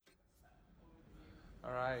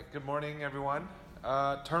All right. Good morning, everyone.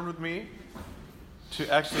 Turn with me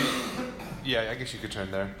to I guess you could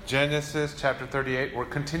turn there. Genesis chapter 38. We're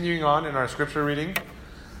continuing on in our scripture reading.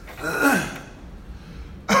 And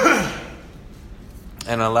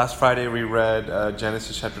last Friday we read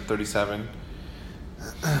Genesis chapter 37.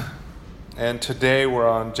 And today we're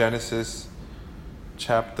on Genesis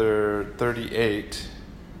chapter 38.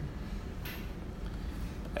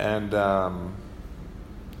 And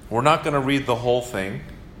we're not going to read the whole thing.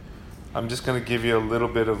 I'm just going to give you a little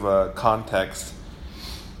bit of context.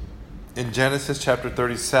 In Genesis chapter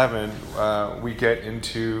 37, we get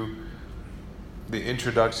into the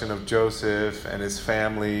introduction of Joseph and his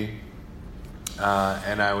family.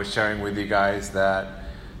 And I was sharing with you guys that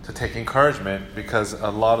to take encouragement, because a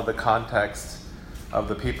lot of the context of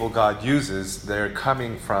the people God uses, they're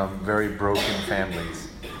coming from very broken families.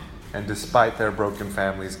 And despite their broken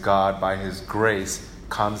families, God, by His grace,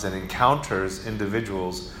 comes and encounters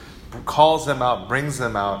individuals, calls them out, brings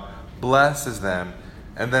them out, blesses them,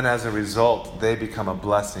 and then as a result, they become a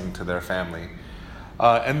blessing to their family.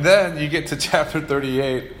 And then you get to chapter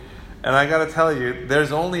 38, and I got to tell you,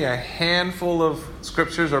 there's only a handful of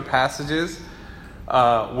scriptures or passages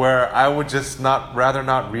where I would just rather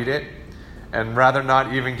not read it, and rather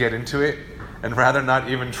not even get into it, and rather not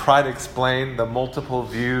even try to explain the multiple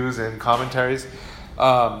views and commentaries.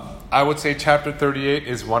 I would say chapter 38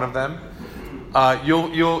 is one of them.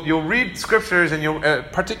 You'll read scriptures, and you'll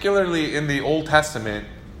particularly in the Old Testament,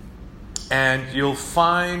 and you'll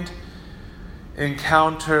find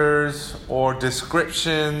encounters or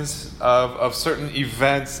descriptions of certain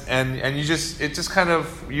events, and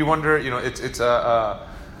you wonder, it's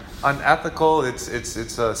unethical,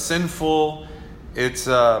 it's sinful,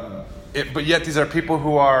 but yet these are people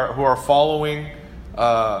who are following,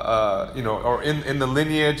 or in the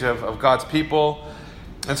lineage of God's people.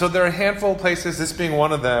 And so there are a handful of places, this being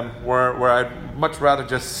one of them, where I'd much rather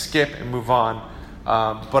just skip and move on.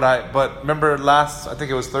 But remember I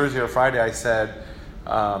think it was Thursday or Friday, I said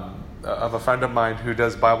of a friend of mine who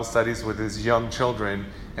does Bible studies with his young children,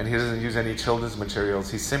 and he doesn't use any children's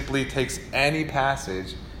materials. He simply takes any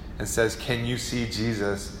passage and says, "Can you see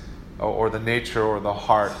Jesus, or the nature, or the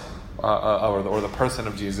heart, or the person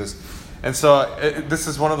of Jesus?" And so this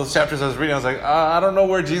is one of those chapters I was reading. I was like, I don't know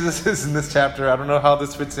where Jesus is in this chapter. I don't know how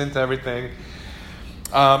this fits into everything.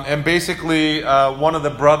 And basically, one of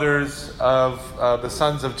the brothers of the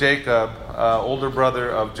sons of Jacob, older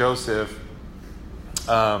brother of Joseph,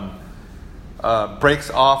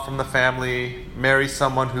 breaks off from the family, marries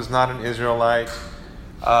someone who's not an Israelite,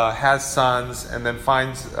 has sons, and then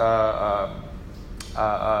finds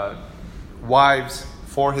wives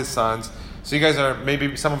for his sons. So you guys are,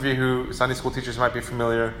 maybe some of you who Sunday school teachers might be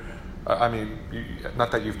familiar. Not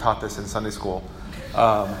that you've taught this in Sunday school,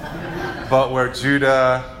 but where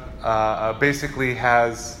Judah basically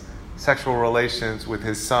has sexual relations with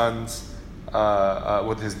his sons,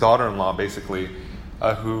 with his daughter-in-law, basically,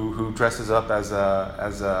 who dresses up as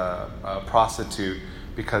a prostitute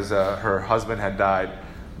because her husband had died.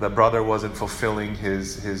 The brother wasn't fulfilling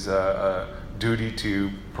his duty to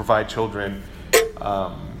provide children.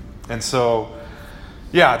 And so,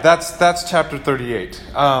 that's chapter 38.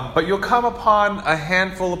 But you'll come upon a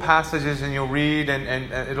handful of passages, and you'll read,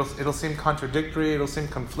 and it'll seem contradictory, it'll seem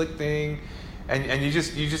conflicting, and you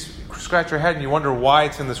just scratch your head and you wonder why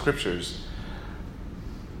it's in the scriptures.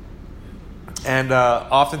 And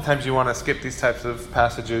oftentimes you want to skip these types of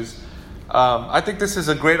passages. I think this is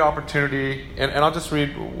a great opportunity, and I'll just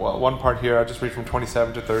read one part here. I'll just read from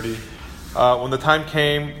 27 to 30. When the time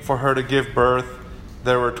came for her to give birth,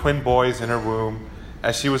 there were twin boys in her womb.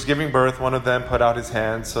 As she was giving birth, one of them put out his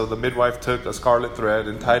hand. So the midwife took a scarlet thread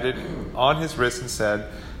and tied it on his wrist and said,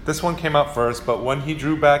 "This one came out first." But when he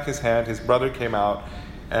drew back his hand, his brother came out.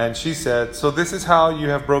 And she said, "So this is how you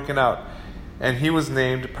have broken out." And he was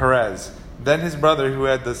named Perez. Then his brother, who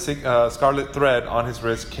had the scarlet thread on his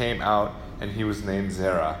wrist, came out, and he was named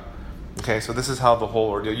Zerah. Okay, so this is how the whole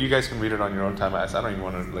ordeal. You guys can read it on your own time. I don't even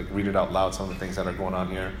want to read it out loud, some of the things that are going on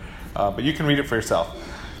here. But you can read it for yourself.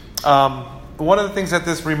 One of the things that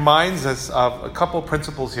this reminds us of, a couple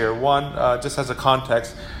principles here. One, just as a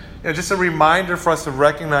context, just a reminder for us to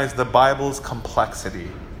recognize the Bible's complexity.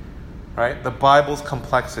 Right? The Bible's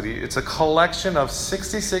complexity. It's a collection of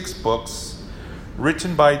 66 books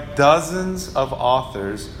written by dozens of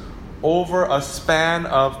authors over a span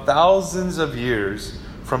of thousands of years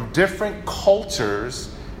from different cultures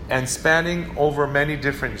and spanning over many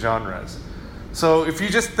different genres. So if you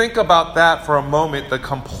just think about that for a moment, the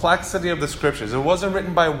complexity of the scriptures. It wasn't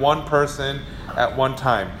written by one person at one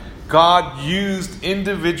time. God used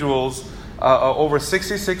individuals over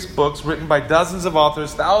 66 books written by dozens of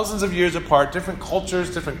authors, thousands of years apart, different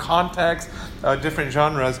cultures, different contexts, different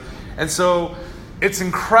genres. And so it's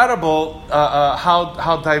incredible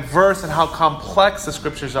how diverse and how complex the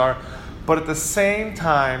scriptures are, but at the same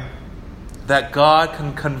time that God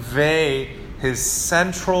can convey his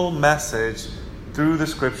central message through the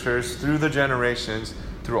scriptures, through the generations,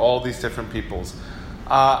 through all these different peoples.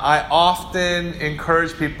 I often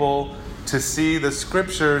encourage people to see the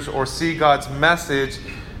scriptures or see God's message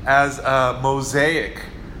as a mosaic,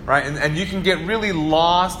 right? And you can get really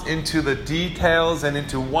lost into the details and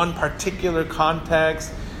into one particular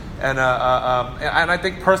context. And I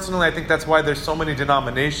think personally, I think that's why there's so many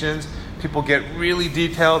denominations. People get really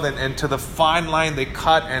detailed and to the fine line they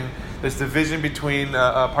cut, and there's division between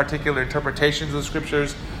particular interpretations of the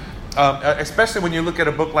scriptures. Especially when you look at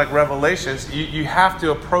a book like Revelations, you have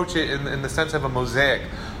to approach it in the sense of a mosaic.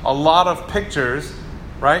 A lot of pictures,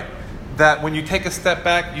 right? That when you take a step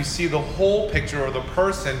back, you see the whole picture or the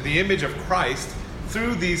person, the image of Christ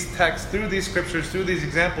through these texts, through these scriptures, through these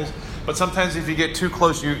examples. But sometimes if you get too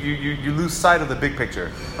close, you lose sight of the big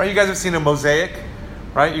picture, right? You guys have seen a mosaic,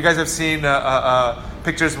 right? You guys have seen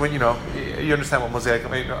pictures when, you understand what mosaic,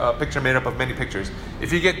 a picture made up of many pictures.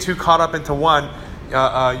 If you get too caught up into one,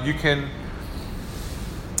 you can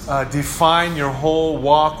define your whole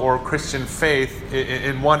walk or Christian faith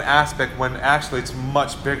in one aspect when actually it's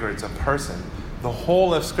much bigger. It's a person. The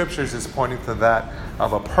whole of scriptures is pointing to that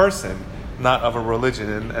of a person, not of a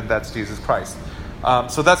religion, and that's Jesus Christ.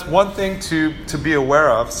 So that's one thing to be aware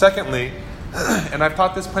of. Secondly, and I've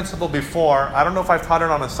taught this principle before. I don't know if I've taught it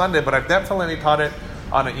on a Sunday, but I've definitely taught it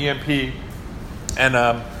on an EMP.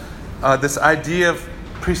 And this idea of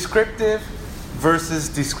prescriptive versus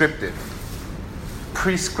descriptive.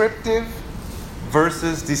 Prescriptive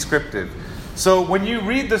versus descriptive. So when you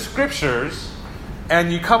read the scriptures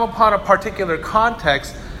and you come upon a particular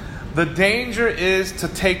context, the danger is to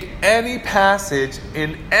take any passage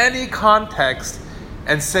in any context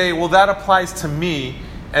and say, well, that applies to me,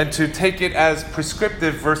 and to take it as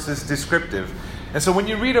prescriptive versus descriptive. And so when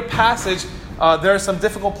you read a passage, there are some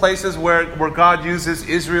difficult places where God uses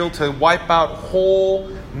Israel to wipe out whole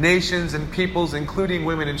nations and peoples, including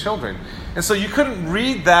women and children. And so you couldn't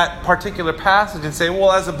read that particular passage and say,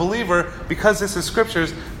 well, as a believer, because this is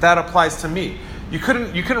scriptures, that applies to me. You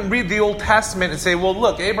couldn't read the Old Testament and say, well,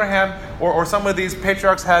 look, Abraham or some of these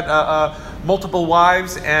patriarchs had multiple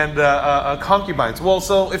wives and concubines. Well,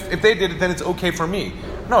 so if they did it, then it's okay for me.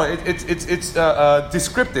 No, it's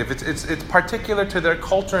descriptive. It's particular to their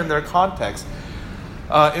culture and their context.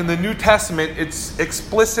 In the New Testament, it's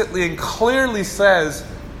explicitly and clearly says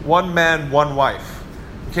one man, one wife.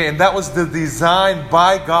 Okay, and that was the design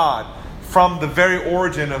by God from the very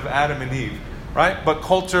origin of Adam and Eve, right? But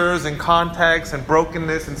cultures and contexts and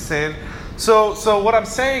brokenness and sin. So what I'm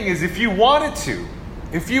saying is, if you wanted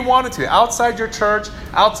to, outside your church,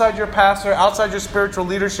 outside your pastor, outside your spiritual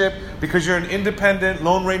leadership, because you're an independent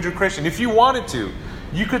Lone Ranger Christian, if you wanted to,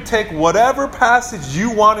 you could take whatever passage you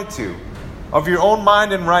wanted to of your own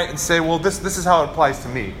mind and right and say, well, this is how it applies to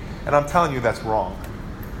me. And I'm telling you that's wrong.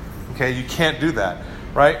 Okay, you can't do that,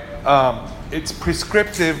 right? It's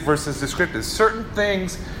prescriptive versus descriptive. Certain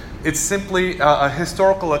things, it's simply a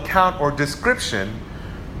historical account or description,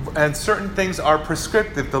 and certain things are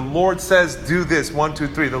prescriptive. The Lord says, do this, 1, 2,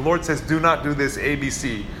 3. The Lord says, do not do this, A, B,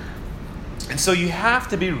 C. And so you have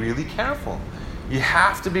to be really careful. You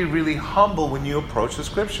have to be really humble when you approach the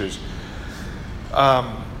scriptures.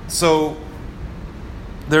 So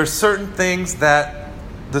there are certain things that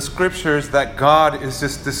the scriptures that God is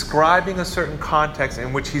just describing a certain context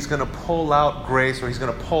in which he's going to pull out grace or he's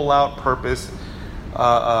going to pull out purpose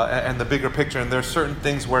and the bigger picture. And there are certain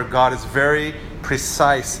things where God is very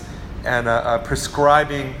precise and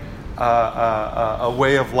prescribing a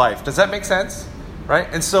way of life. Does that make sense? Right?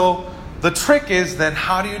 And so the trick is then,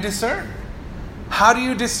 how do you discern? How do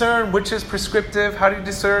you discern which is prescriptive? How do you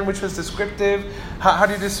discern which is descriptive? How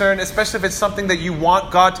do you discern, especially if it's something that you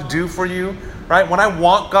want God to do for you? Right? When I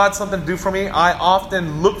want God something to do for me, I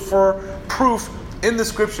often look for proof in the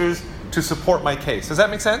scriptures to support my case. Does that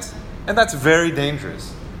make sense? And that's very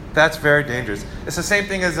dangerous. That's very dangerous. It's the same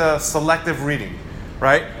thing as a selective reading,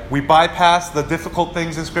 right? We bypass the difficult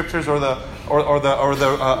things in scriptures or the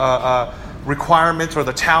requirements or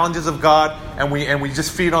the challenges of God, and we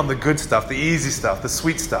just feed on the good stuff, the easy stuff, the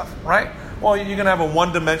sweet stuff, right? Well, you're going to have a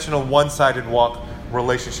one-dimensional, one-sided walk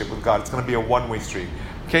relationship with God. It's going to be a one-way street.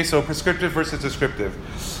 Okay, so prescriptive versus descriptive.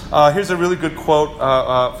 Here's a really good quote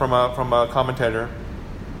from a commentator.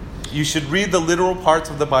 You should read the literal parts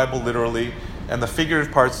of the Bible literally and the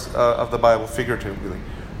figurative parts of the Bible figuratively.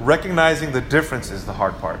 Recognizing the difference is the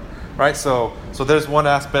hard part. right? So there's one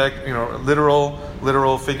aspect,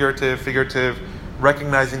 literal, figurative.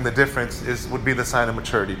 Recognizing the difference would be the sign of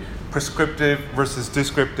maturity. Prescriptive versus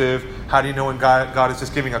descriptive. How do you know when God is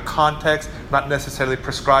just giving a context, not necessarily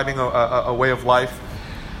prescribing a way of life?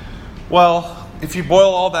 Well, if you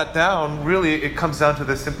boil all that down, really it comes down to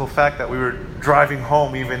the simple fact that we were driving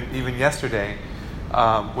home even yesterday,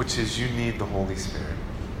 which is you need the Holy Spirit.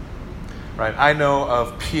 Right? I know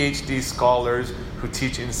of PhD scholars who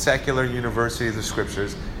teach in secular universities the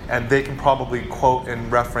scriptures, and they can probably quote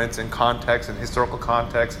and reference in context and historical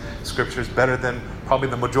context scriptures better than probably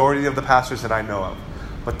the majority of the pastors that I know of.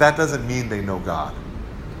 But that doesn't mean they know God.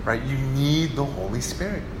 Right? You need the Holy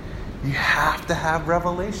Spirit. You have to have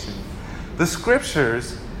revelation. The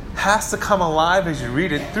scriptures has to come alive as you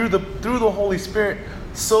read it through the Holy Spirit,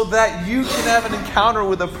 so that you can have an encounter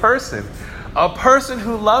with a person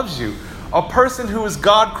who loves you, a person who is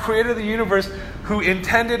God, creator of the universe, who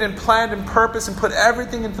intended and planned and purposed and put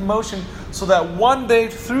everything into motion so that one day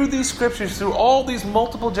through these scriptures, through all these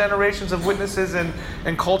multiple generations of witnesses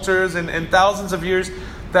and cultures and thousands of years,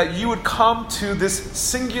 that you would come to this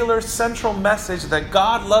singular central message that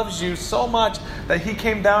God loves you so much that he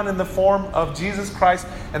came down in the form of Jesus Christ,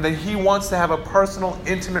 and that he wants to have a personal,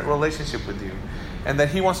 intimate relationship with you, and that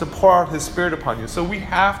he wants to pour out his Spirit upon you. So we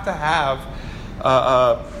have to have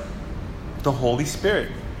the Holy Spirit.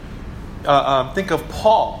 Think of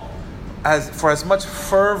Paul, for as much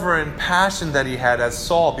fervor and passion that he had as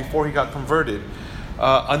Saul before he got converted,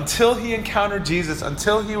 until he encountered Jesus,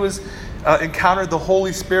 until he encountered the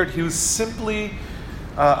Holy Spirit, he was simply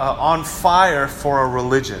on fire for a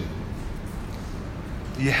religion.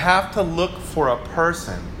 You have to look for a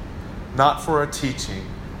person, not for a teaching,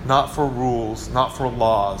 not for rules, not for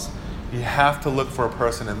laws. You have to look for a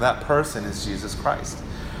person, and that person is Jesus Christ.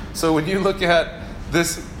 So when you look at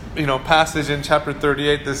this, passage in chapter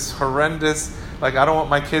 38, this horrendous, I don't want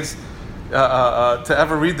my kids to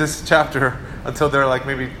ever read this chapter until they're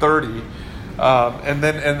maybe 30, and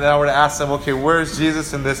I were to ask them, okay, where is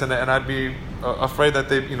Jesus in this, and I'd be afraid that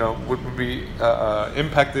they, would be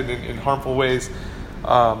impacted in harmful ways.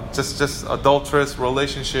 Just adulterous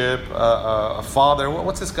relationship, a father.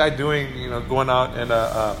 What's this guy doing? Going out and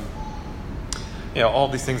all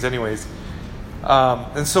these things, anyways.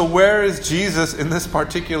 And so, where is Jesus in this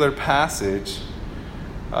particular passage?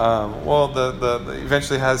 The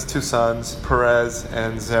eventually has two sons, Perez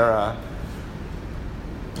and Zerah.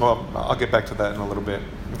 Well, I'll get back to that in a little bit.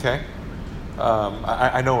 Okay.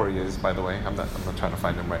 I know where he is, by the way. I'm not trying to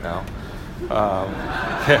find him right now.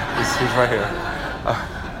 He's right here.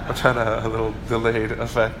 I'm trying to a little delayed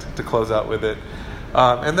effect to close out with it.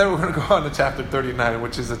 And then we're going to go on to chapter 39,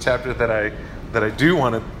 which is a chapter that I do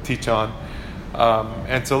want to teach on.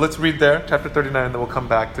 And so let's read there, chapter 39, and then we'll come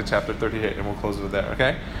back to chapter 38, and we'll close with there,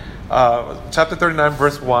 okay? Chapter 39,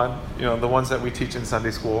 verse 1, the ones that we teach in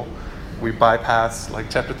Sunday school, we bypass,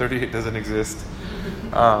 chapter 38 doesn't exist.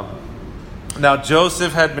 Now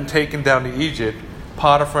Joseph had been taken down to Egypt.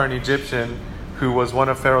 Potiphar, an Egyptian, who was one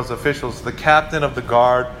of Pharaoh's officials, the captain of the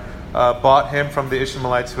guard, bought him from the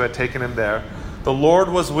Ishmaelites who had taken him there. The Lord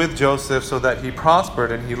was with Joseph so that he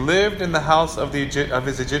prospered, and he lived in the house of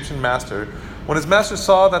his Egyptian master. When his master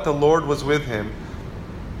saw that the Lord was with him,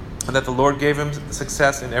 and that the Lord gave him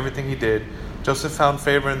success in everything he did, Joseph found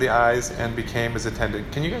favor in the eyes and became his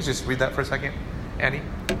attendant. Can you guys just read that for a second? Annie,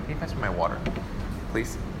 can you pass me my water,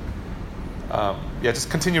 please? Just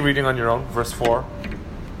continue reading on your own, verse 4.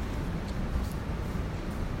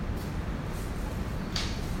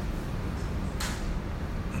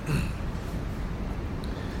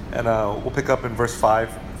 And we'll pick up in verse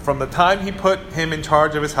 5. From the time he put him in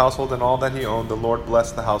charge of his household and all that he owned, the Lord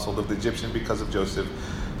blessed the household of the Egyptian because of Joseph.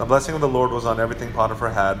 The blessing of the Lord was on everything Potiphar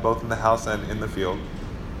had, both in the house and in the field.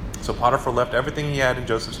 So Potiphar left everything he had in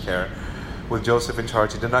Joseph's care, with Joseph in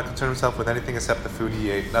charge. He did not concern himself with anything except the food he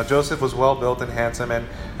ate. Now Joseph was well built and handsome, and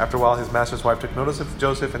after a while his master's wife took notice of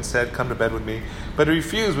Joseph and said, "Come to bed with me." But he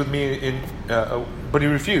refused. With me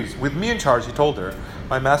in charge, he told her,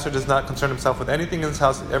 "My master does not concern himself with anything in this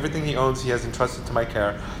house. Everything he owns he has entrusted to my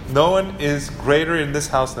care. No one is greater in this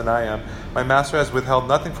house than I am. My master has withheld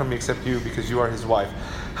nothing from me except you, because you are his wife.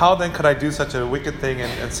 How then could I do such a wicked thing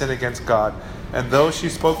and sin against God?" And though she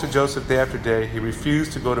spoke to Joseph day after day, he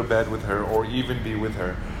refused to go to bed with her or even be with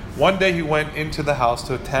her. One day he went into the house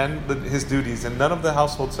to attend his duties, and none of the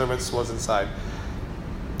household servants was inside.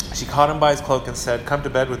 She caught him by his cloak and said, "Come to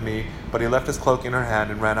bed with me." But he left his cloak in her hand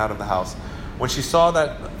and ran out of the house. When she saw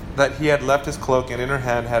that he had left his cloak and in her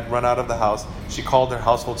hand had run out of the house, she called her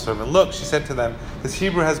household servant. "Look," she said to them, "this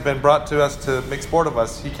Hebrew has been brought to us to make sport of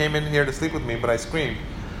us. He came in here to sleep with me, but I screamed.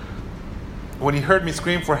 When he heard me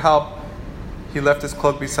scream for help, he left his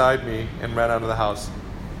cloak beside me and ran out of the house.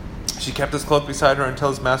 She kept his cloak beside her until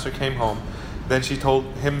his master came home. Then she told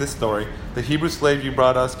him this story. The Hebrew slave you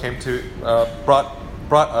brought came to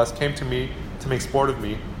me to make sport of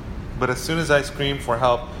me. But as soon as I screamed for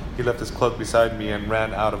help, he left his cloak beside me and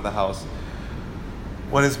ran out of the house.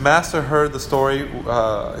 When his master heard the story,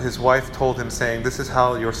 his wife told him, saying, "This is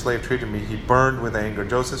how your slave treated me." He burned with anger.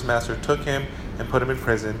 Joseph's master took him and put him in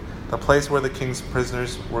prison, the place where the king's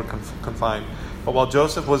prisoners were confined. But while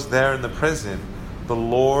Joseph was there in the prison, the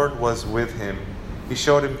Lord was with him. He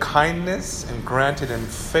showed him kindness and granted him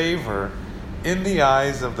favor in the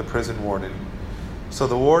eyes of the prison warden. So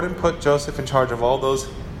the warden put Joseph in charge of all those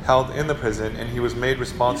held in the prison, and he was made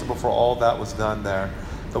responsible for all that was done there.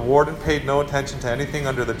 The warden paid no attention to anything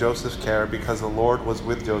under the Joseph's care, because the Lord was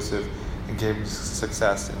with Joseph and gave him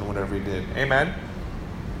success in whatever he did. Amen?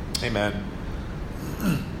 Amen.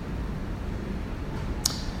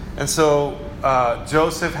 And so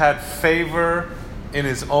Joseph had favor in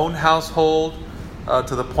his own household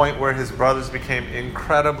to the point where his brothers became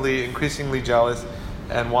increasingly jealous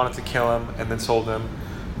and wanted to kill him and then sold him.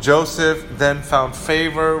 Joseph then found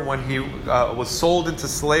favor when he was sold into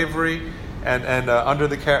slavery and under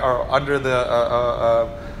the care or under the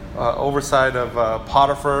oversight of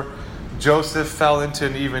Potiphar. Joseph fell into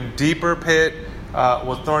an even deeper pit,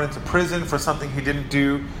 was thrown into prison for something he didn't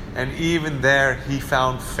do, and even there he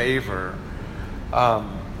found favor. And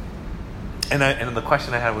the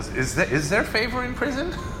question I had was, is there favor in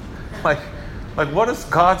prison? like what does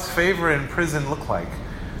God's favor in prison look like?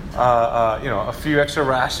 A few extra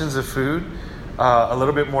rations of food, a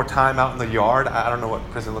little bit more time out in the yard. I don't know what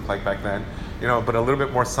prison looked like back then, but a little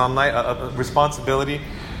bit more sunlight, a responsibility.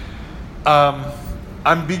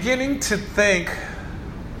 I'm beginning to think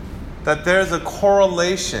that there's a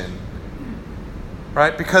correlation,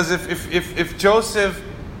 right? Because if Joseph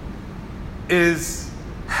is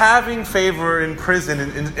having favor in prison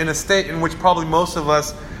in a state in which probably most of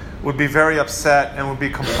us would be very upset and would be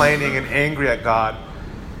complaining and angry at God,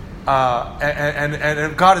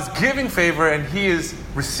 and God is giving favor and he is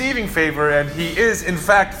receiving favor and he is in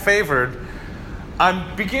fact favored,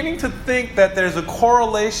 I'm beginning to think that there's a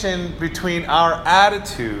correlation between our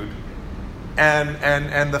attitude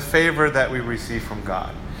and the favor that we receive from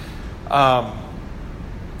God.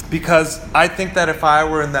 Because I think that if I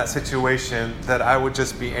were in that situation, that I would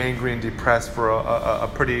just be angry and depressed for a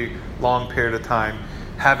pretty long period of time,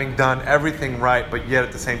 having done everything right, but yet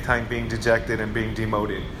at the same time being dejected and being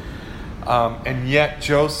demoted. And yet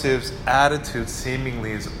Joseph's attitude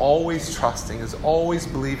seemingly is always trusting, is always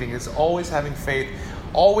believing, is always having faith,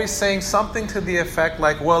 always saying something to the effect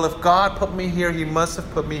like, well, if God put me here, he must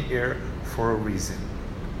have put me here for a reason.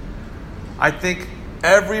 I think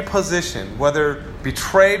every position, whether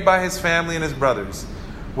betrayed by his family and his brothers,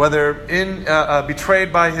 whether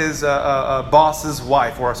betrayed by his boss's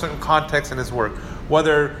wife or a certain context in his work,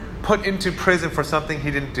 whether put into prison for something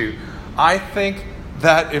he didn't do, I think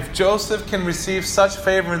that if Joseph can receive such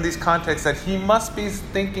favor in these contexts, that he must be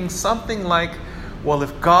thinking something like, well,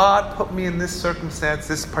 if God put me in this circumstance,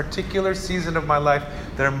 this particular season of my life,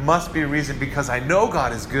 there must be a reason, because I know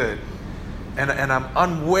God is good. And I'm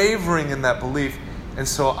unwavering in that belief. And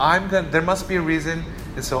so there must be a reason.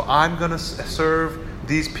 And so I'm going to serve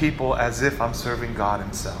these people as if I'm serving God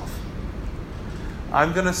himself.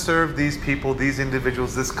 I'm going to serve these people, these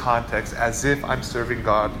individuals, this context, as if I'm serving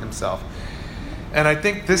God himself. And I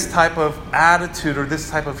think this type of attitude or this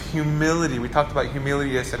type of humility, we talked about humility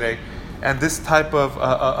yesterday, and this type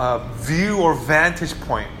of view or vantage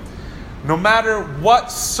point, no matter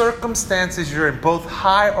what circumstances you're in, both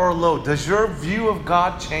high or low, does your view of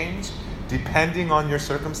God change depending on your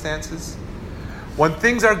circumstances? When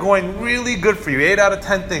things are going really good for you, 8 out of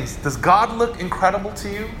 10 things, does God look incredible to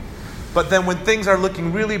you? But then when things are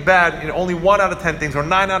looking really bad, only 1 out of 10 things, or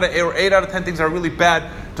 9 out of 8, or 8 out of 10 things are really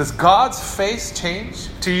bad, does God's face change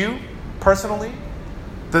to you personally?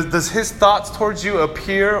 Does his thoughts towards you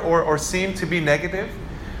appear or seem to be negative?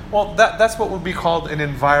 Well, that's what would be called an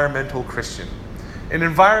environmental Christian. An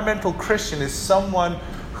environmental Christian is someone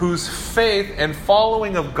whose faith and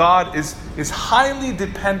following of God is highly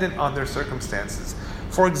dependent on their circumstances.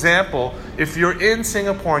 For example, if you're in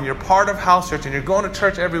Singapore and you're part of house church and you're going to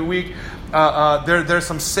church every week, there's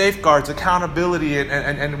some safeguards, accountability,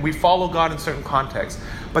 and we follow God in certain contexts.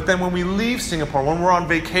 But then when we leave Singapore, when we're on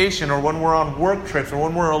vacation or when we're on work trips or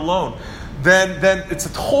when we're alone, then it's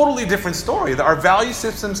a totally different story. Our value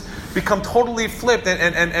systems become totally flipped,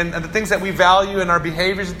 and the things that we value and our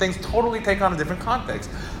behaviors and things totally take on a different context.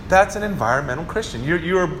 That's an environmental Christian.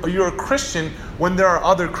 You're a Christian when there are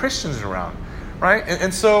other Christians around, right?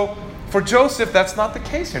 And so For Joseph, that's not the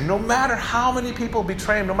case here. No matter how many people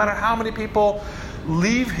betray him, no matter how many people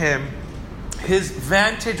leave him, his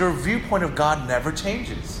vantage or viewpoint of God never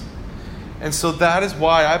changes. And so that is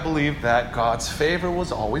why I believe that God's favor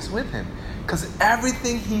was always with him. Because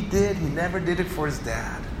everything he did, he never did it for his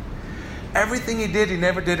dad. Everything he did, he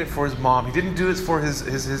never did it for his mom. He didn't do it for his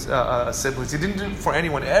siblings. He didn't do it for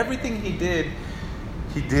anyone. Everything he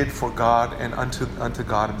did for God and unto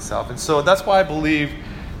God himself. And so that's why I believe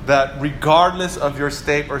that regardless of your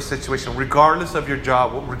state or situation, regardless of your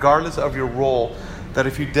job, regardless of your role, that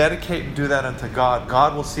if you dedicate and do that unto God,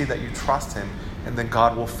 God will see that you trust him, and then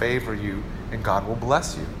God will favor you and God will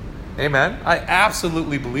bless you. Amen? I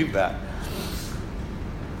absolutely believe that.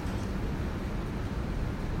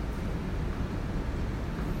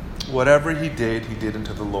 Whatever he did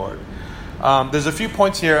unto the Lord. There's a few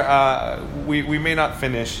points here we may not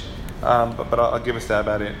finish, but I'll give a stab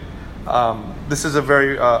at it. This is a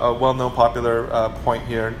very well-known, popular point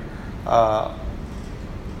here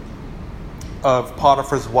of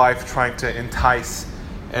Potiphar's wife trying to entice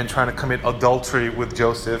and trying to commit adultery with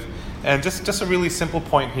Joseph. And just a really simple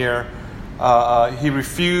point here. He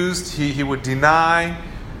refused. He would deny.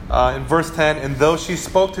 In verse 10, and though she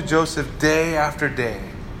spoke to Joseph day after day,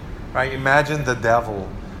 right? Imagine the devil,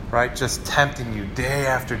 right? Just tempting you day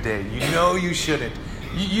after day. You know you shouldn't.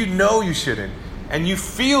 You know you shouldn't. And you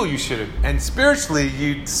feel you shouldn't. And spiritually,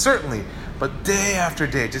 you certainly. But day after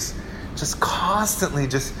day, just constantly,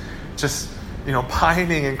 just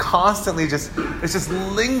pining and constantly it's just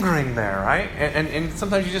lingering there, right? And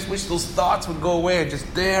sometimes you just wish those thoughts would go away, and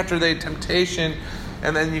just day after day, temptation,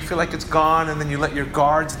 and then you feel like it's gone, and then you let your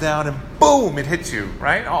guards down, and boom, it hits you,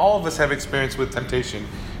 right? All of us have experience with temptation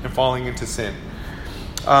and falling into sin.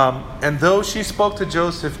 And though she spoke to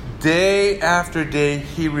Joseph day after day,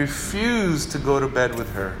 he refused to go to bed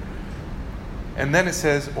with her. And then it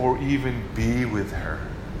says, or even be with her.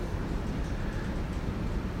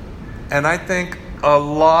 And I think a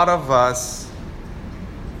lot of us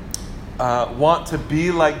want to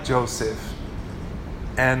be like Joseph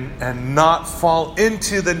and not fall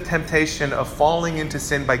into the temptation of falling into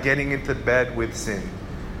sin by getting into bed with sin,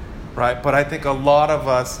 right? But I think a lot of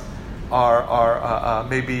us are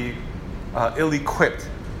maybe ill-equipped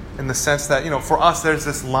in the sense that, for us there's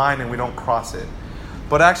this line and we don't cross it.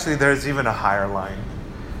 But actually there's even a higher line.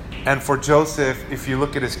 And for Joseph, if you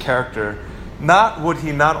look at his character, would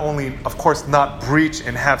he not only, of course, not breach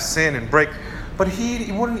and have sin and break, but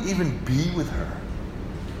he wouldn't even be with her.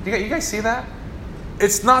 You guys see that?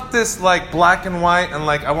 It's not this like black and white and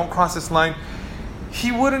like I won't cross this line.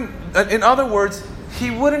 He wouldn't, in other words,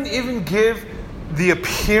 he wouldn't even give the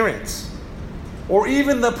appearance or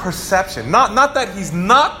even the perception. Not that he's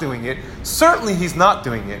not doing it. Certainly he's not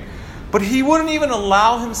doing it. But he wouldn't even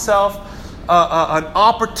allow himself an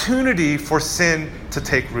opportunity for sin to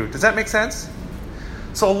take root. Does that make sense?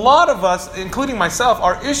 So a lot of us, including myself,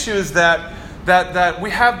 our issue is that we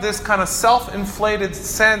have this kind of self-inflated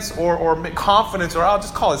sense or confidence, or I'll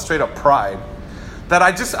just call it straight up pride, that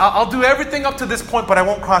I'll do everything up to this point, but I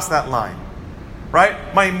won't cross that line,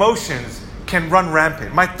 right? My emotions can run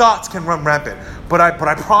rampant. My thoughts can run rampant. But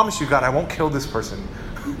I promise you, God, I won't kill this person.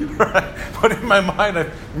 Right? But in my mind,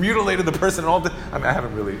 I've mutilated the person. I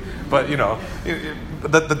haven't really, but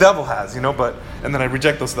the devil has, and then I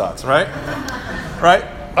reject those thoughts, right? Right?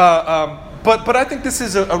 But I think this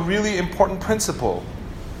is a really important principle.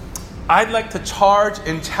 I'd like to charge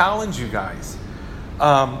and challenge you guys,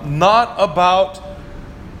 not about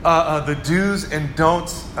the do's and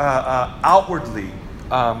don'ts outwardly,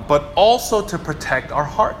 but also to protect our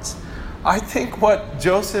hearts. I think what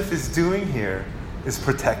Joseph is doing here is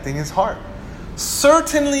protecting his heart.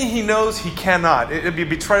 Certainly he knows he cannot. It'd be a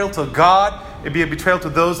betrayal to God. It'd be a betrayal to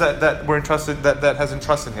those that were entrusted, that has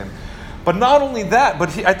entrusted him. But not only that,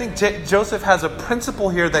 but I think Joseph has a principle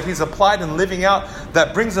here that he's applied and living out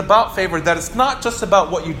that brings about favor, that it's not just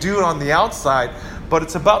about what you do on the outside, but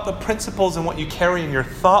it's about the principles and what you carry in your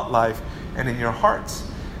thought life and in your hearts.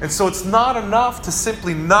 And so it's not enough to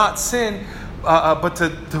simply not sin, but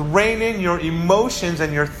to rein in your emotions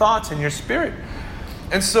and your thoughts and your spirit.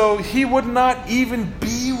 And so he would not even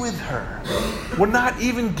be with her, would not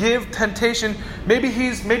even give temptation. Maybe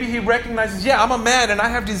he recognizes, yeah, I'm a man and I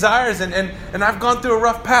have desires and I've gone through a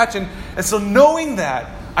rough patch. And so knowing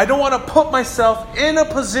that, I don't want to put myself in a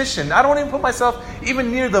position, I don't want to put myself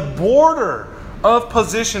even near the border of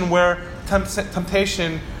position where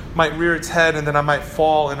temptation might rear its head and then I might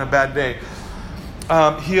fall in a bad day.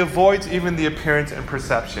 He avoids even the appearance and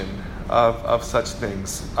perception of such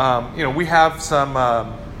things. We have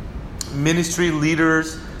some ministry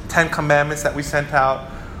leaders, 10 Commandments that we sent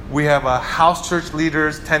out, We have house church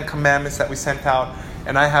leaders, 10 commandments that we sent out.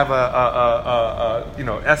 And I have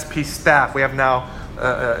SP staff. We have now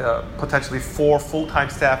potentially 4 full-time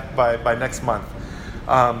staff by next month.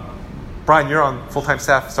 Brian, you're on full-time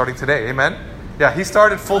staff starting today. Amen? Yeah, he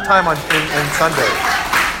started full-time in Sunday.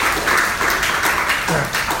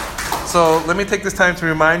 So let me take this time to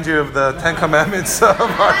remind you of the 10 commandments of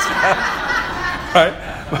our staff. Right?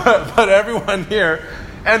 But everyone here,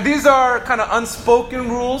 and these are kind of unspoken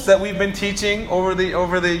rules that we've been teaching over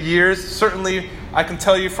the years. Certainly, I can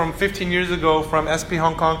tell you from 15 years ago from SP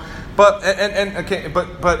Hong Kong. But I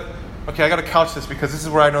got to couch this because this is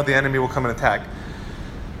where I know the enemy will come and attack.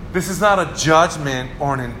 This is not a judgment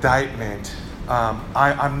or an indictment.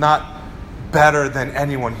 I'm not better than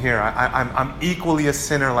anyone here. I'm equally a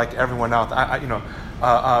sinner like everyone else.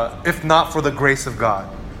 If not for the grace of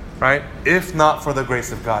God, right? If not for the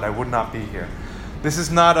grace of God, I would not be here. This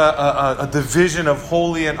is not a division of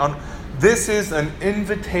holy and this is an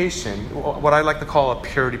invitation, what I like to call a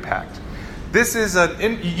purity pact. This is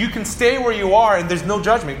you can stay where you are and there's no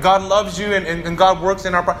judgment. God loves you and God works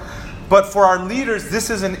in our. But for our leaders, this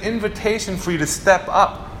is an invitation for you to step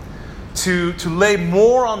up, to lay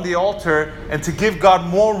more on the altar and to give God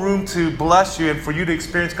more room to bless you and for you to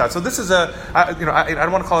experience God. So this is I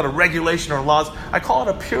don't want to call it a regulation or laws. I call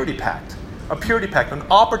it a purity pact. A purity pact, an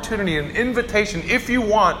opportunity, an invitation, if you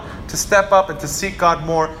want to step up and to seek God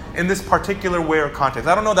more in this particular way or context.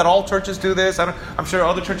 I don't know that all churches do this. I'm sure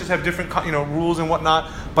other churches have different rules and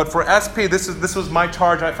whatnot. But for SP, this was my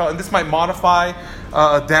charge. I felt, and this might modify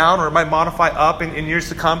down or it might modify up in years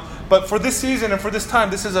to come. But for this season and for this time,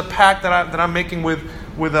 this is a pact that I'm making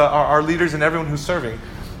with our leaders and everyone who's serving.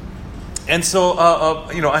 And so,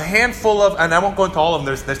 a handful of, and I won't go into all of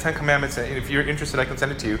them. There's 10 commandments, and if you're interested, I can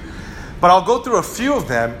send it to you. But I'll go through a few of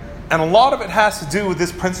them, and a lot of it has to do with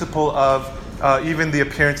this principle of even the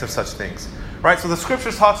appearance of such things, right? So the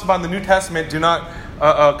Scriptures talks about in the New Testament: do not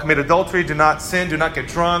commit adultery, do not sin, do not get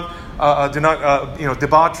drunk, do not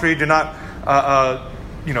debauchery, do not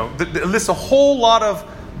it lists a whole lot of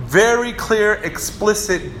very clear,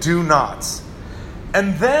 explicit do nots,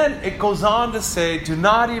 and then it goes on to say, do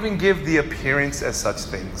not even give the appearance as such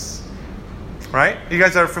things, right? You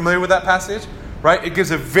guys are familiar with that passage? Right? It gives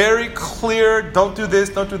a very clear, don't do this,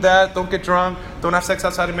 don't do that, don't get drunk, don't have sex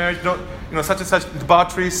outside of marriage, don't, such and such,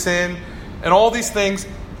 debauchery, sin, and all these things.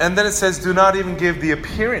 And then it says, do not even give the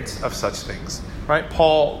appearance of such things. Right?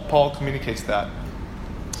 Paul communicates that.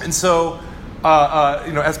 And so,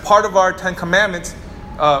 as part of our 10 commandments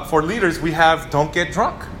for leaders, we have don't get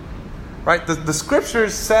drunk. Right? The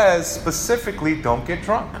Scriptures says specifically, don't get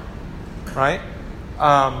drunk. Right?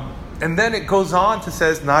 And then it goes on to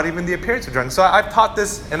says, not even the appearance of drunk. So I've taught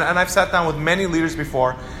this, and I've sat down with many leaders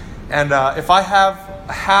before. And if I have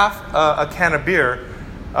half a can of beer,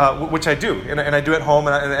 which I do, and I do at home,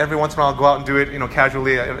 and every once in a while I'll go out and do it,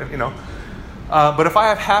 casually, But if I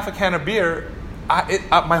have half a can of beer,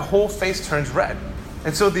 my whole face turns red.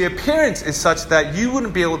 And so the appearance is such that you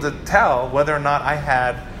wouldn't be able to tell whether or not I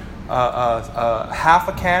had half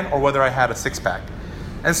a can or whether I had a 6-pack.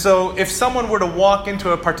 And so if someone were to walk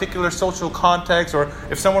into a particular social context, or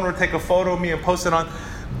if someone were to take a photo of me and post it on,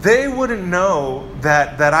 they wouldn't know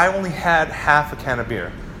that I only had half a can of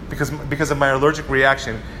beer because of my allergic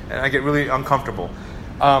reaction, and I get really uncomfortable.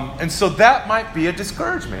 And so that might be a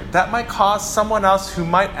discouragement. That might cause someone else who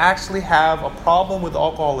might actually have a problem with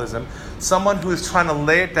alcoholism, someone who is trying to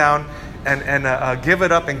lay it down and give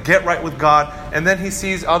it up and get right with God, and then he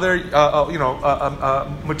sees other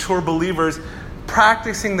mature believers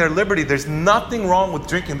practicing their liberty. There's nothing wrong with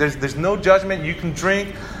drinking. There's no judgment. You can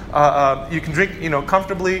drink.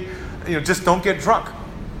 Comfortably. Just don't get drunk.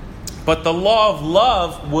 But the law of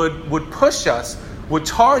love would push us, would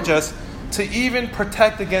charge us to even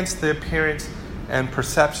protect against the appearance and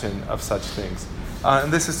perception of such things.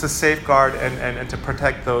 And this is to safeguard and to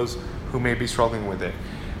protect those who may be struggling with it.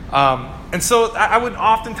 And so I would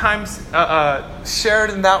oftentimes share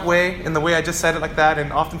it in that way, in the way I just said it like that,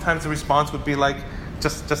 and oftentimes the response would be like,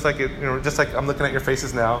 just like it, just like I'm looking at your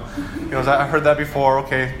faces now. I heard that before.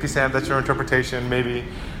 Okay, P. Sam, that's your interpretation. Maybe.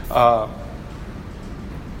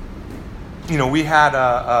 We had,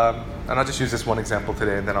 and I'll just use this one example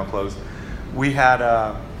today, and then I'll close. We had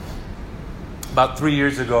about 4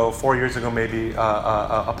 years ago, maybe,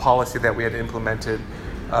 a policy that we had implemented.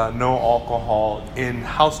 No alcohol in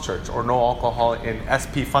house church or no alcohol in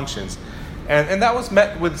SP functions. And that was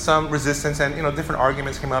met with some resistance, and different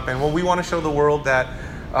arguments came up. And we want to show the world that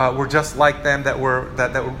we're just like them, that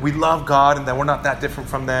we love God, and that we're not that different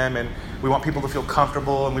from them, and we want people to feel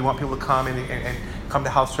comfortable, and we want people to come and come to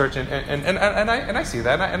house church, and I see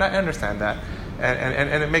that, and I understand that.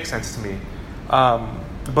 and it makes sense to me.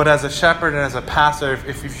 But as a shepherd and as a pastor,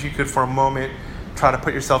 if you could for a moment try to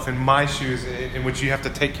put yourself in my shoes, in which you have to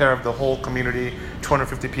take care of the whole community,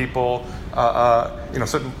 250 people,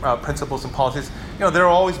 certain principles and policies. There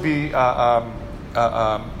will always be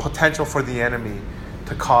potential for the enemy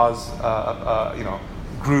to cause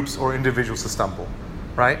groups or individuals to stumble,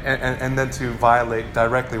 right? And then to violate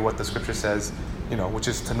directly what the scripture says, which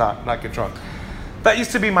is to not get drunk. That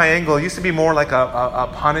used to be my angle. It used to be more like a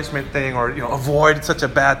punishment thing, or avoid such a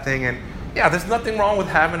bad thing. And yeah, there's nothing wrong with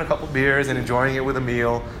having a couple beers and enjoying it with a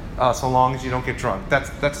meal, so long as you don't get drunk.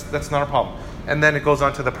 That's not a problem. And then it goes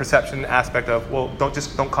on to the perception aspect of, well,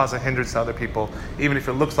 don't cause a hindrance to other people. Even if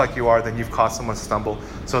it looks like you are, then you've caused someone to stumble.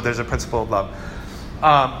 So there's a principle of love.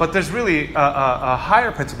 But there's really a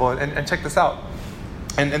higher principle, and check this out.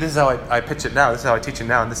 And this is how I pitch it now. This is how I teach it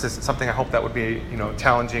now. And this is something I hope that would be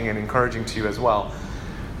challenging and encouraging to you as well.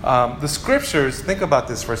 The scriptures, think about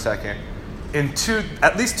this for a second.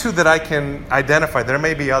 At least two that I can identify. There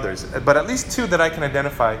may be others, but at least two that I can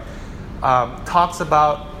identify talks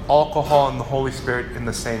about alcohol and the Holy Spirit in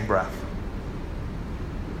the same breath.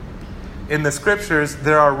 In the scriptures,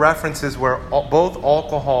 there are references where both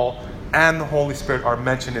alcohol and the Holy Spirit are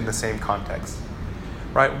mentioned in the same context.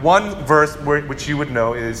 Right? One verse which you would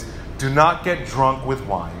know is, "Do not get drunk with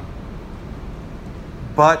wine,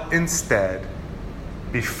 but instead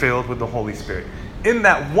be filled with the Holy Spirit." In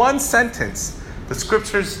that one sentence, the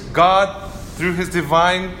scriptures, God, through his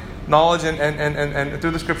divine knowledge and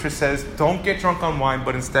through the scriptures, says, don't get drunk on wine,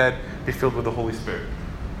 but instead be filled with the Holy Spirit.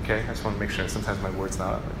 Okay? I just want to make sure. Sometimes my word's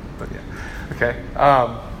not, but yeah. Okay?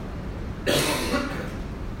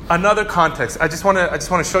 Another context. I just want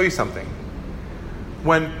to show you something.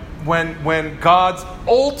 When God's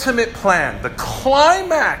ultimate plan, the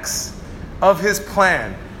climax of his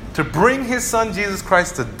plan to bring his son Jesus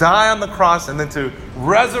Christ to die on the cross and then to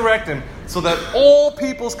resurrect him so that all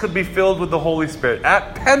peoples could be filled with the Holy Spirit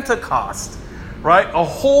at Pentecost, right? A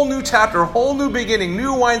whole new chapter, a whole new beginning,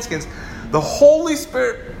 new wineskins. The Holy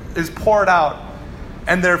Spirit is poured out,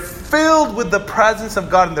 and they're filled with the presence of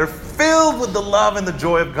God, and they're filled with the love and the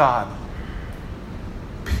joy of God.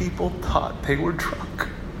 People thought they were drunk.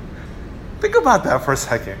 Think about that for a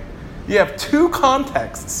second. You have two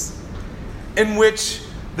contexts in which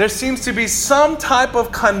there seems to be some type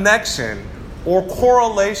of connection or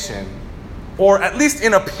correlation, or at least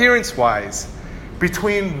in appearance-wise,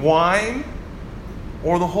 between wine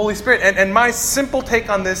or the Holy Spirit. And my simple take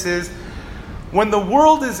on this is, when the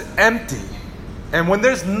world is empty and when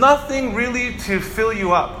there's nothing really to fill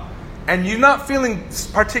you up, and you're not feeling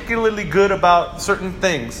particularly good about certain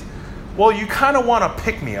things, well, you kind of want to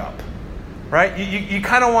pick me up, right? You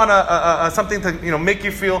kind of want something to make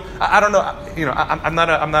you feel. I don't know. I'm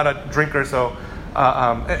not a drinker, so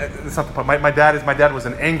it's not the point. My dad was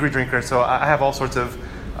an angry drinker, so I have all sorts of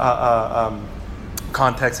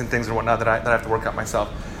contexts and things and whatnot that I have to work out myself.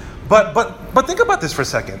 But think about this for a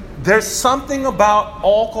second. There's something about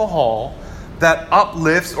alcohol that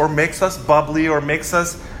uplifts or makes us bubbly or makes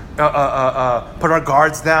us put our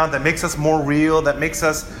guards down, that makes us more real, that makes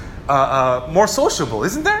us more sociable,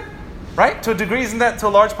 isn't there? Right? To a degree, isn't that to a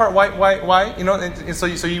large part why? And so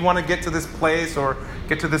you want to get to this place or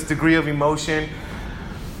get to this degree of emotion.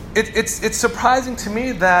 It's surprising to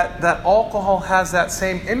me that alcohol has that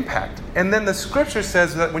same impact. And then the scripture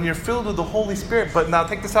says that when you're filled with the Holy Spirit, but now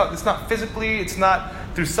take this out, it's not physically, it's not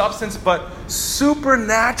through substance, but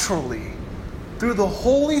supernaturally, through the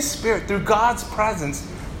Holy Spirit, through God's presence,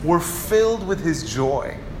 we're filled with his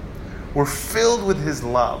joy. We're filled with his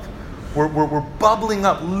love. We're bubbling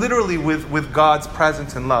up literally with God's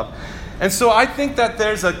presence and love. And so I think that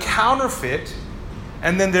there's a counterfeit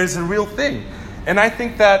and then there's a real thing. And I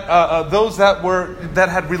think that those that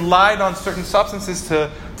had relied on certain substances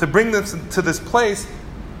to bring them to this place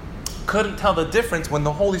couldn't tell the difference when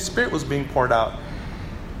the Holy Spirit was being poured out.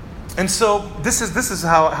 And so this is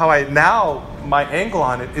how I now, my angle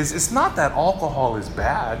on it is, it's not that alcohol is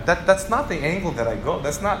bad. That's not the angle that I go.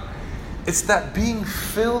 It's that being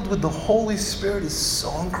filled with the Holy Spirit is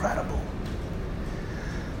so incredible.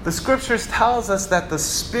 The scriptures tells us that the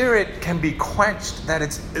Spirit can be quenched, that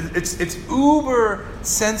it's uber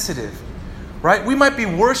sensitive, right? We might be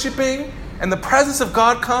worshiping and the presence of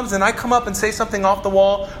God comes and I come up and say something off the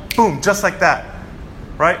wall, boom, just like that,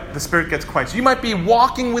 right? The Spirit gets quenched. You might be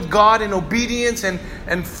walking with God in obedience and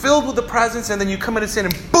filled with the presence, and then you come into sin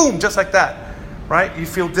and boom, just like that, right? You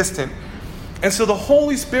feel distant. And so the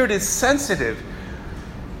Holy Spirit is sensitive.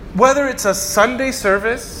 Whether it's a Sunday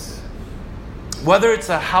service, whether it's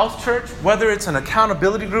a house church, whether it's an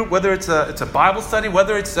accountability group, whether it's a Bible study,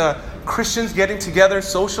 whether it's Christians getting together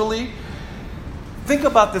socially, Think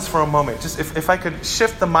about this for a moment. Just if I could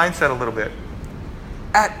shift the mindset a little bit.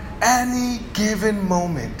 At any given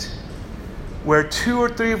moment where 2 or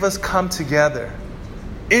 3 of us come together,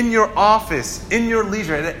 in your office, in your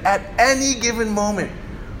leisure, at any given moment,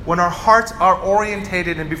 when our hearts are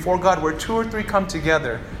orientated and before God, where 2 or 3 come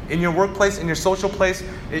together, in your workplace, in your social place,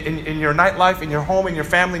 in your nightlife, in your home, in your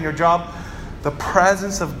family, in your job, the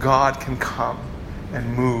presence of God can come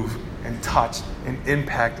and move and touch and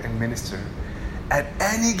impact and minister. At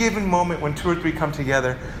any given moment when 2 or 3 come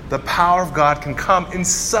together, the power of God can come in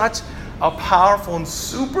such a powerful and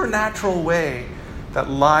supernatural way that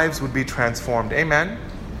lives would be transformed. Amen?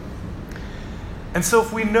 And so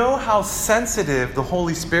if we know how sensitive the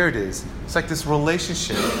Holy Spirit is, it's like this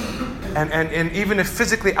relationship. And even if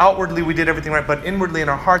physically, outwardly, we did everything right, but inwardly in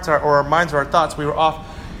our hearts or our minds or our thoughts, we were off.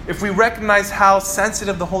 If we recognize how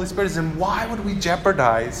sensitive the Holy Spirit is, then why would we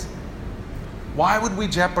jeopardize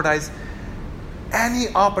any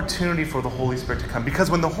opportunity for the Holy Spirit to come?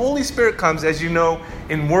 Because when the Holy Spirit comes, as you know,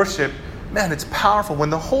 in worship, man, it's powerful. When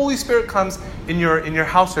the Holy Spirit comes in your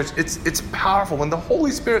house church, it's powerful. When the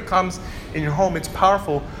Holy Spirit comes in your home, it's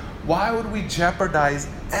powerful. Why would we jeopardize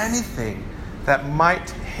anything that might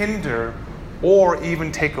hinder or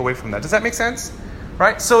even take away from that? Does that make sense?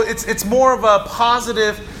 Right? So it's more of a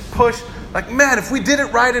positive push. Like, man, if we did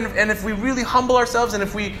it right and if we really humble ourselves and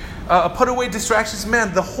if we put away distractions,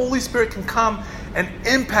 man, the Holy Spirit can come and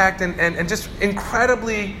impact and just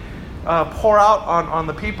incredibly pour out on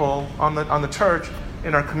the people, on the church,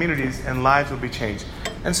 in our communities, and lives will be changed.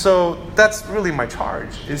 And so that's really my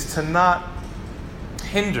charge, is to not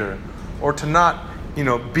hinder or to not,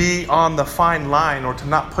 be on the fine line or to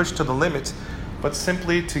not push to the limits, but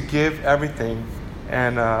simply to give everything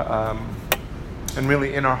and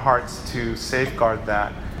really in our hearts to safeguard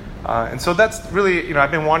that. And so that's really,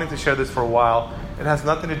 I've been wanting to share this for a while. It has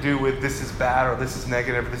nothing to do with this is bad or this is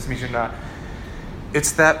negative or this means you're not.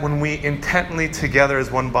 It's that when we intently together as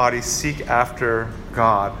one body seek after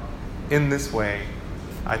God in this way,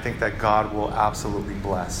 I think that God will absolutely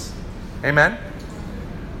bless. Amen?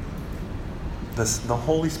 The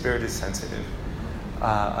Holy Spirit is sensitive.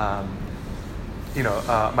 My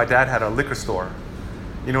dad had a liquor store.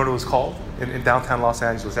 You know what it was called? In downtown Los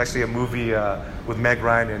Angeles. Actually a movie with Meg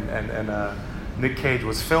Ryan and Nick Cage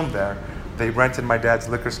was filmed there. They rented my dad's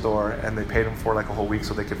liquor store and they paid him for like a whole week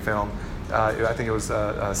so they could film. I think it was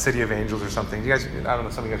City of Angels or something. You guys, I don't know,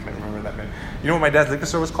 some of you guys might remember that. You know what my dad's liquor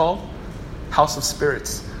store was called? House of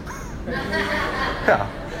Spirits. Yeah.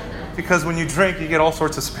 Because when you drink, you get all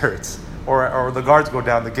sorts of spirits. Or the guards go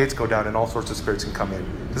down, the gates go down, and all sorts of spirits can come in.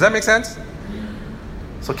 Does that make sense?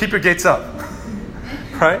 So keep your gates up.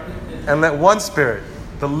 Right? And let one Spirit,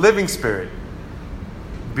 the living Spirit,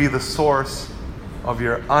 be the source of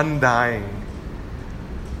your undying,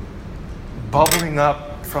 bubbling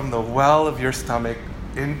up from the well of your stomach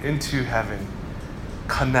into heaven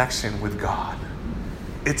connection with God.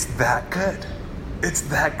 It's that good. It's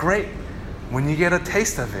that great. When you get a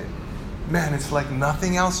taste of it, man, it's like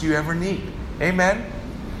nothing else you ever need. Amen?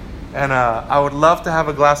 And I would love to have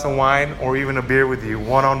a glass of wine or even a beer with you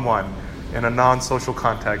one-on-one in a non-social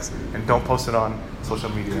context, and don't post it on social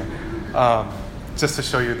media, just to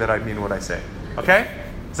show you that I mean what I say. Okay?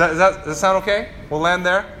 Does that sound okay? We'll land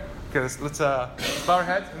there. Okay, let's bow our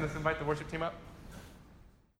heads and let's invite the worship team up.